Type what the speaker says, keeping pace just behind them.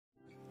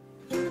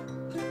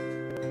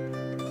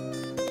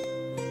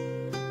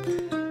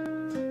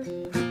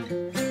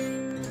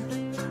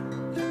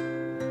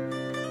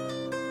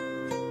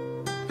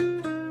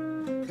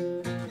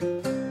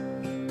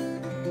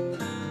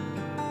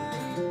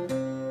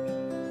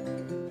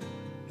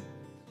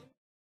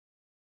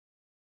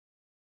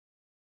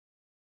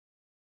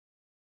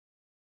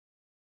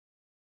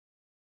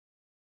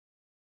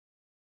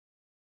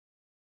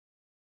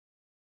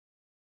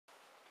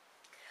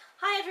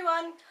Hi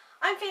everyone,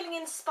 I'm feeling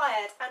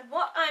inspired, and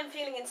what I'm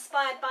feeling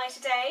inspired by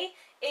today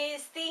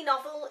is the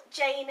novel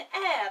Jane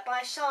Eyre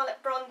by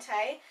Charlotte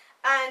Bronte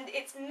and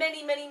its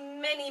many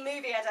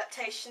movie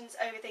adaptations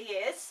over the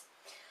years.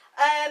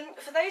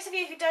 For those of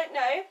you who don't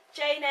know,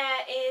 Jane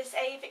Eyre is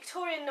a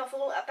Victorian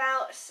novel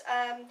about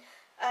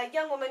a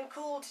young woman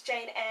called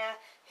Jane Eyre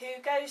who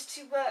goes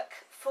to work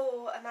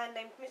for a man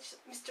named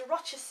Mr.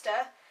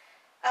 Rochester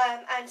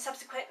and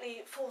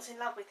subsequently falls in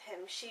love with him.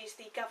 She's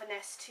the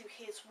governess to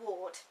his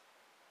ward.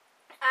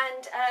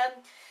 And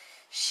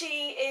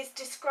she is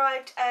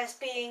described as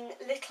being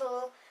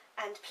little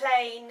and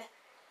plain.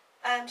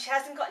 She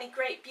hasn't got any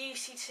great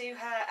beauty to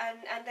her,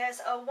 and there's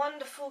a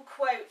wonderful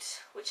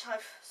quote, which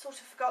I've sort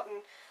of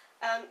forgotten,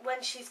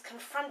 when she's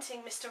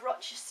confronting Mr.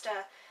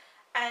 Rochester,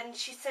 and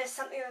she says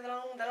something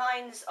along the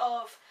lines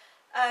of,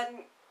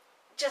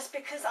 just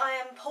because I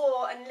am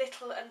poor and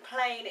little and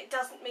plain, it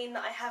doesn't mean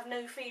that I have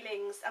no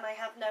feelings and I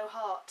have no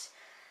heart.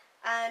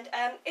 And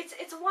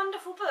it's a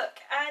wonderful book,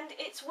 and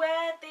it's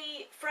where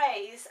the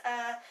phrase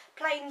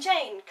plain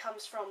Jane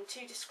comes from,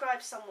 to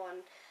describe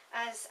someone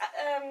as,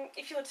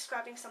 if you're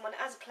describing someone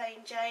as a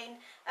plain Jane,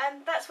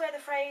 that's where the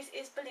phrase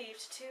is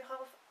believed to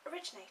have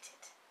originated.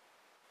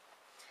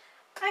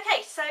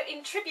 Okay, so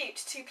in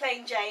tribute to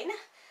plain Jane,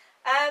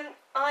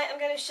 I am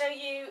going to show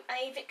you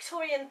a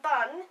Victorian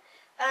bun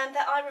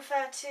that I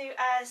refer to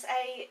as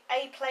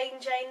a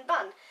plain Jane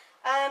bun.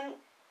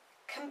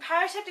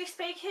 Comparatively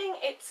speaking,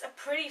 it's a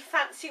pretty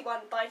fancy one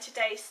by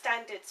today's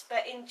standards,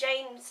 but in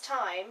Jane's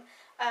time,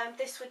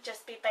 this would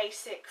just be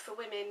basic for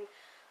women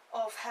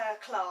of her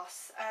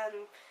class.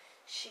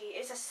 She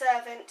is a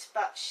servant,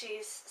 but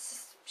she's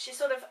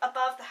sort of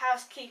above the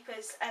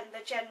housekeepers and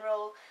the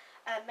general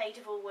maid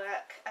of all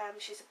work.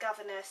 She's a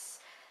governess,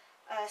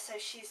 so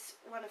she's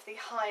one of the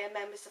higher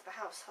members of the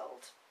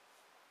household.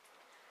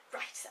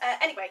 Right,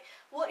 anyway,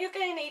 what you're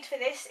going to need for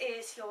this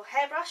is your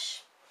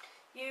hairbrush.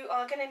 You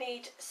are going to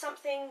need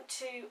something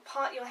to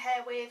part your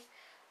hair with,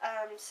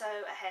 so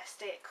a hair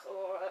stick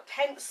or a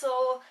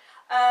pencil,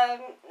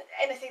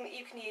 anything that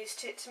you can use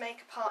to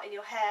make a part in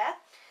your hair.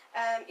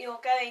 You're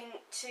going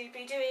to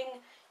be doing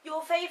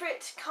your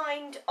favourite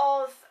kind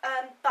of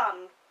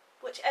bun,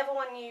 whichever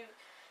one you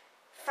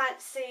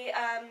fancy.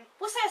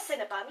 We'll say a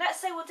cinnabon. Let's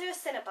say we'll do a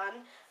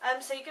cinnabon.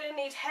 So you're going to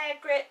need hair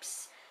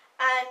grips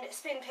and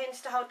spin pins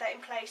to hold that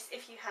in place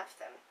if you have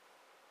them.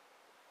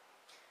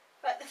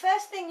 But the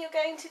first thing you're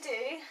going to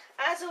do,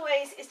 as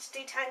always, is to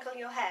detangle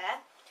your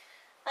hair,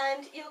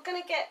 and you're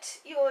going to get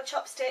your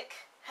chopstick,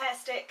 hair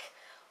stick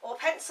or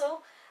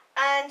pencil,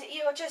 and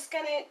you're just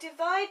going to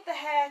divide the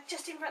hair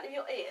just in front of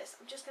your ears.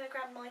 I'm just going to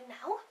grab mine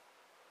now.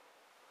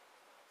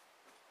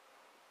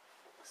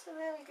 So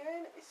there we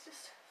go, let's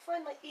just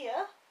find my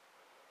ear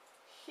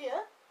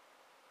here,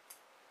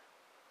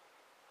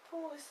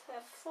 pull this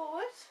hair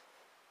forward,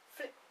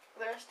 flip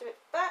the rest of it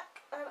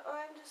back, and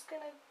I'm just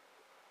going to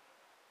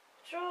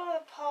draw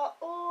the part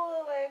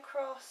all the way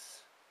across,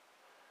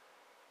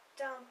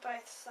 down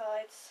both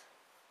sides.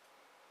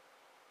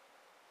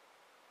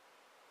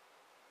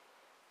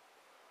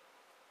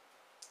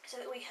 So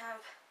that we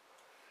have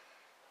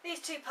these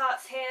two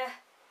parts here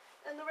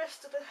and the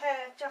rest of the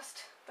hair just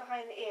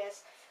behind the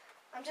ears.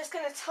 I'm just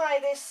going to tie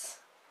this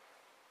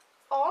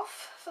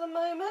off for the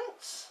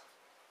moment.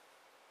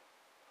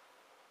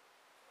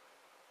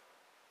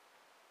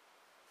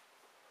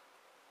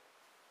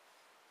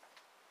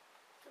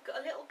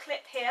 Got a little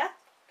clip here.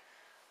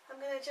 I'm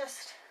going to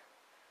just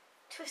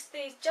twist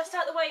these just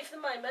out of the way for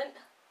the moment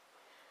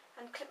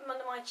and clip them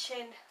under my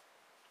chin.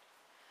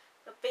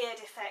 The beard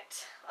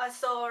effect. I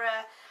saw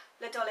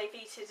La Dolly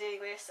Vita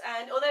doing this,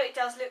 and although it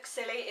does look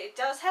silly, it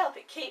does help.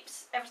 It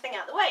keeps everything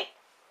out of the way.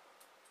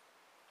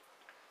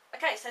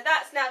 Okay, so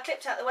that's now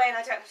clipped out of the way and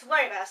I don't have to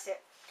worry about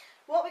it.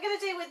 What we're going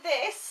to do with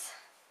this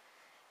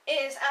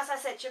is, as I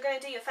said, you're going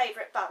to do your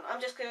favourite bun. I'm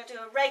just going to do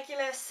a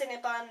regular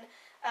cinnabon.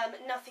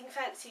 Nothing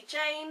fancy.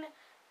 Jane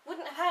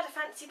wouldn't have had a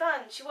fancy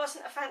bun. She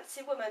wasn't a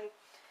fancy woman.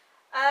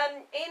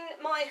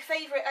 In my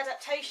favourite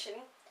adaptation,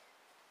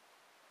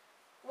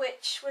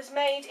 which was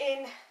made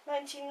in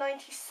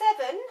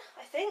 1997,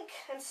 I think,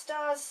 and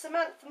stars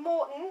Samantha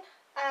Morton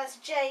as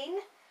Jane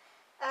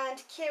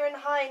and Kieran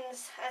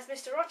Hines as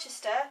Mr.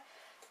 Rochester,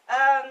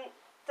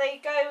 they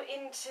go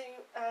into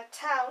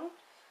town.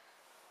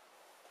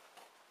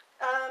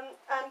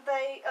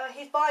 And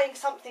he's buying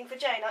something for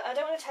Jane. I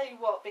don't want to tell you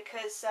what,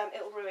 because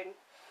it'll ruin.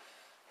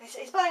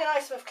 He's buying an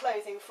item of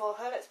clothing for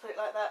her, let's put it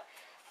like that.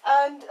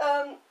 And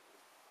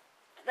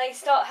they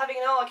start having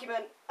an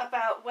argument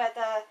about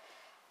whether,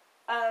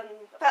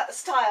 about the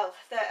style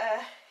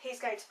that he's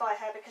going to buy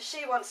her, because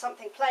she wants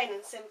something plain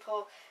and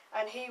simple,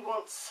 and he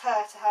wants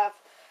her to have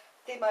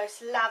the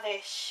most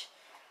lavish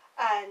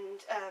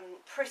and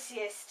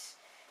prettiest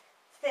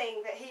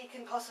thing that he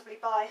can possibly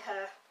buy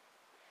her.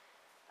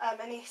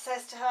 And he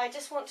says to her, I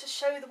just want to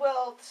show the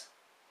world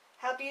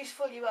how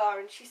beautiful you are.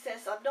 And she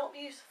says, I'm not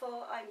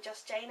beautiful, I'm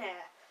just Jane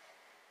Eyre.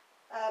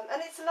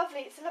 And it's a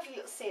lovely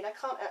little scene. I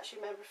can't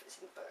actually remember if it's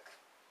in the book.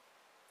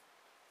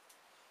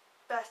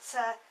 But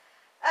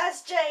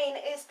As Jane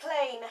is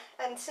plain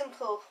and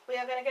simple, we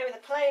are going to go with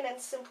a plain and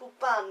simple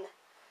bun.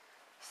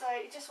 So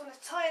you just want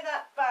to tie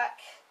that back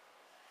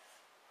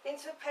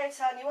into a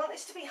ponytail, and you want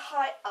this to be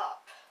high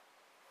up.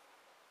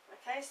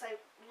 Okay, so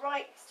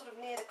right sort of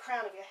near the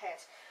crown of your head.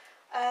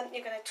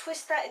 You're going to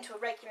twist that into a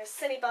regular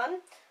silly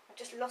bun. I've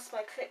just lost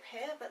my clip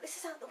here, but this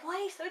is out the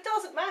way, so it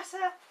doesn't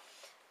matter.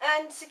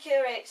 And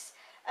secure it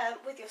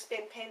with your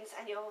spin pins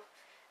and your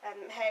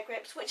hair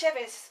grips, whichever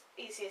is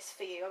easiest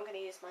for you. I'm going to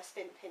use my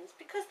spin pins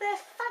because they're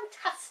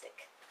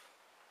fantastic.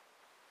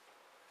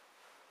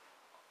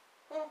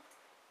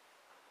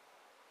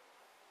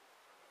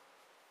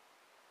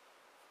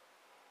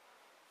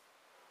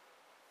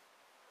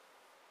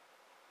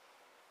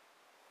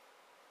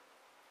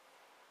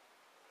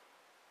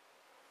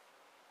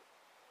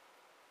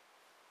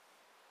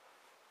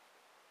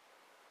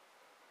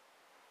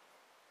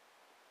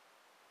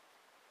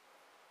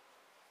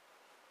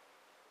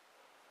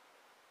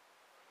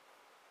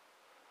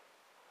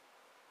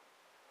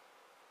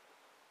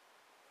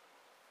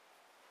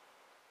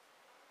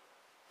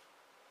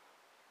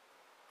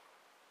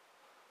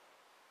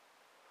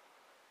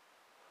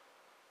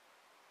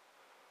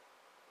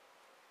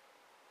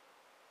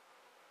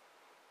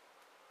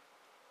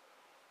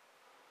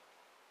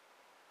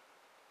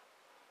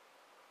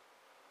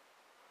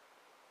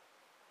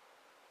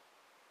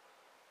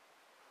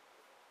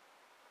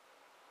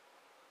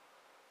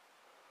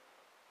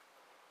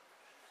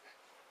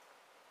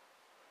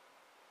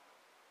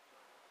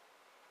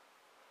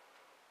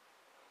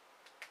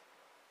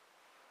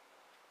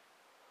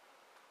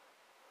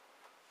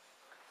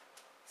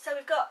 So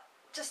we've got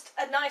just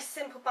a nice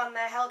simple bun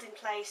there held in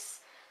place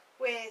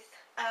with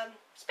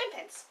spin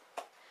pins.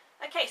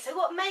 Okay, so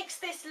what makes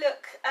this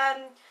look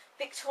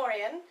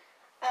Victorian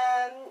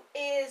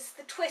is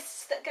the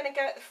twists that are going to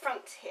go at the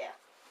front here.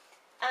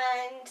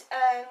 And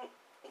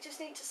you just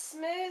need to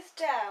smooth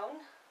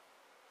down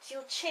to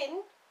your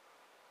chin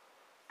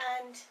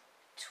and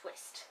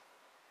twist.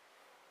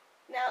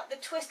 Now the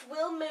twist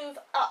will move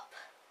up,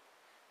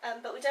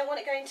 but we don't want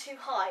it going too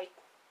high.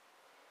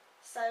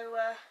 So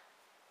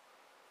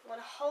you want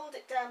to hold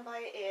it down by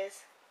your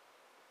ears,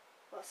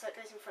 well, so it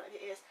goes in front of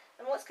your ears.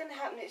 And what's going to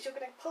happen is you're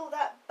going to pull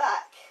that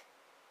back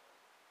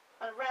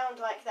and around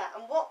like that.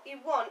 And what you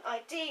want,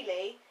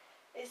 ideally,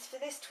 is for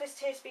this twist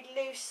here to be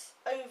loose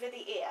over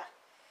the ear.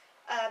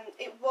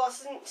 It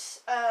wasn't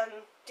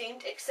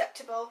deemed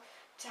acceptable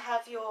to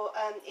have your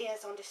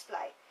ears on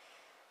display.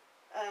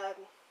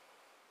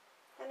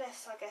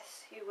 Unless, I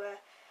guess, you were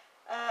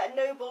a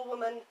noble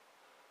woman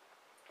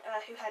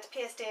who had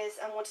pierced ears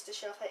and wanted to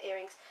show off her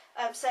earrings.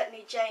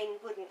 Certainly Jane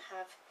wouldn't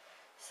have.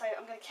 So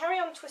I'm going to carry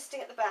on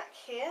twisting at the back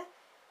here.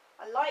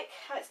 I like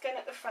how it's going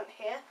at the front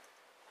here.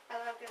 And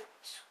I'm going to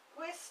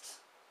twist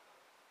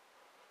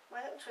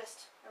my little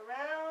twist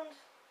around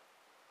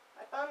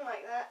my bun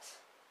like that.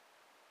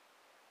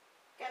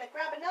 Going to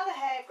grab another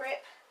hair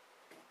grip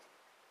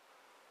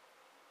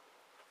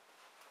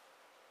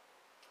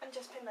and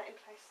just pin that in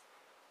place.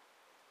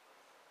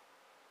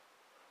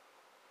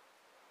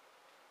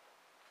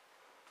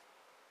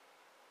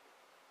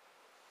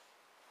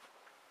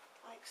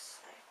 Like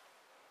so.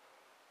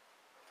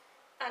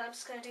 And I'm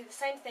just going to do the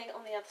same thing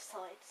on the other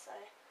side. So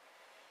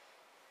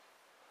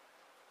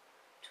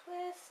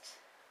twist,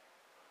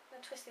 I'm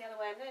going to twist the other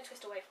way. I'm going to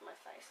twist away from my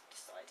face, I've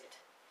decided.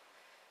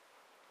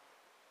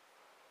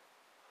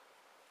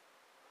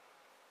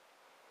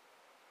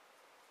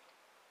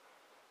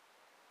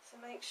 So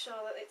make sure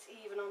that it's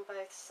even on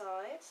both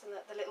sides and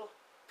that the little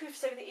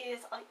poofs over the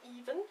ears are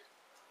even.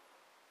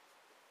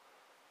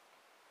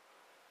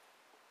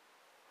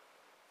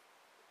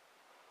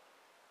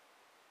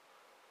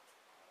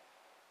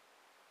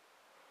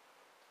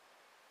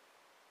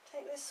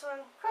 Take this one,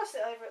 cross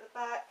it over at the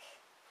back,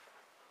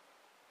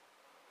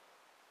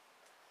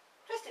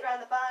 twist it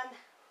around the bun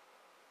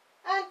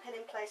and pin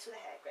in place with a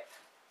hair grip.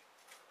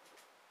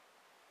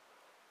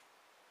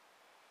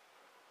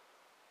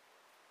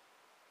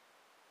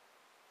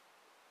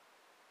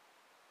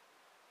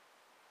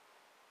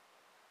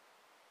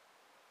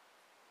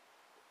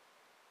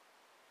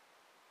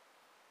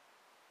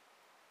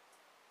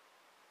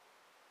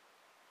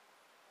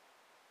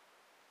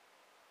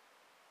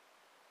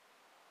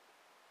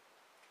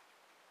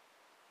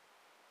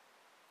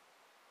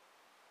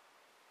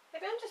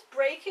 Maybe I'm just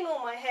breaking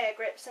all my hair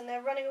grips and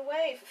they're running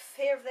away for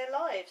fear of their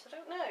lives. I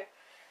don't know.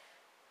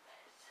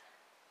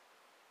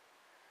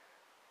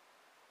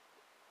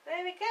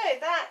 There we go.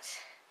 That,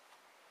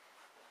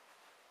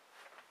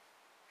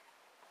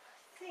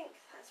 I think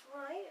that's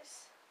right.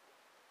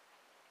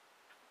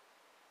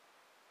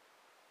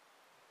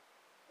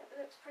 It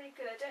looks pretty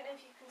good. I don't know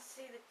if you can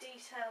see the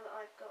detail that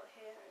I've got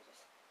here.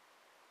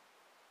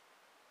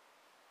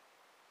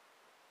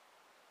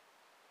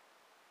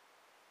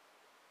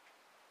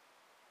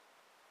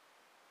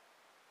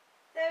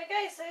 There we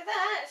go, so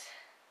that,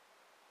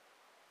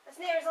 as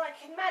near as I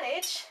can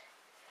manage,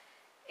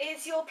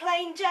 is your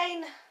plain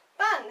Jane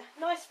bun.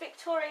 Nice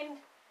Victorian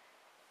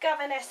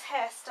governess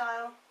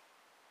hairstyle.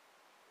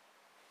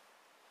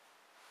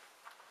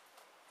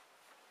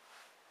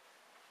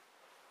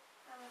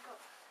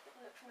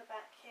 from the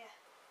back here.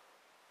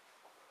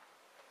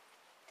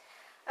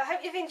 I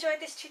hope you've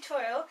enjoyed this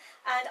tutorial,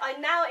 and I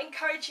now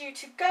encourage you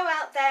to go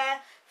out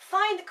there,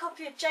 find a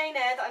copy of Jane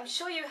Eyre that I'm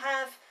sure you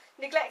have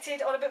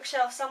neglected on a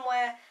bookshelf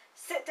somewhere,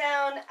 sit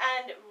down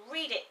and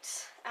read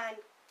it and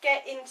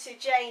get into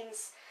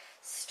Jane's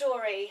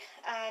story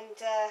and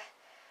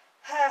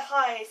her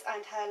highs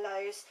and her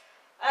lows.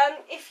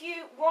 If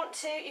you want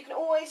to, you can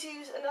always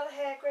use another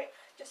hair grip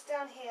just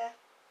down here,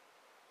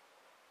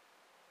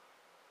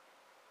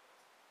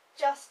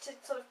 just to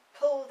sort of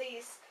pull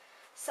these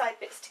side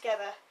bits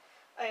together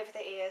over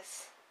the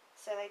ears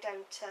so they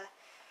don't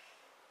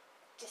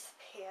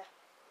disappear.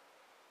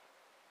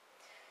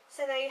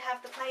 So there you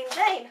have the plain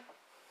Jane.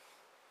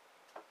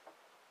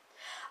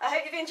 I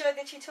hope you've enjoyed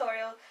the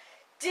tutorial.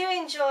 Do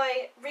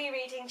enjoy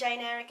rereading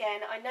Jane Eyre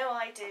again, I know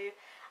I do,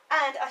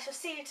 and I shall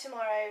see you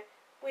tomorrow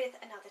with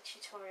another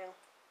tutorial.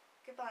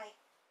 Goodbye.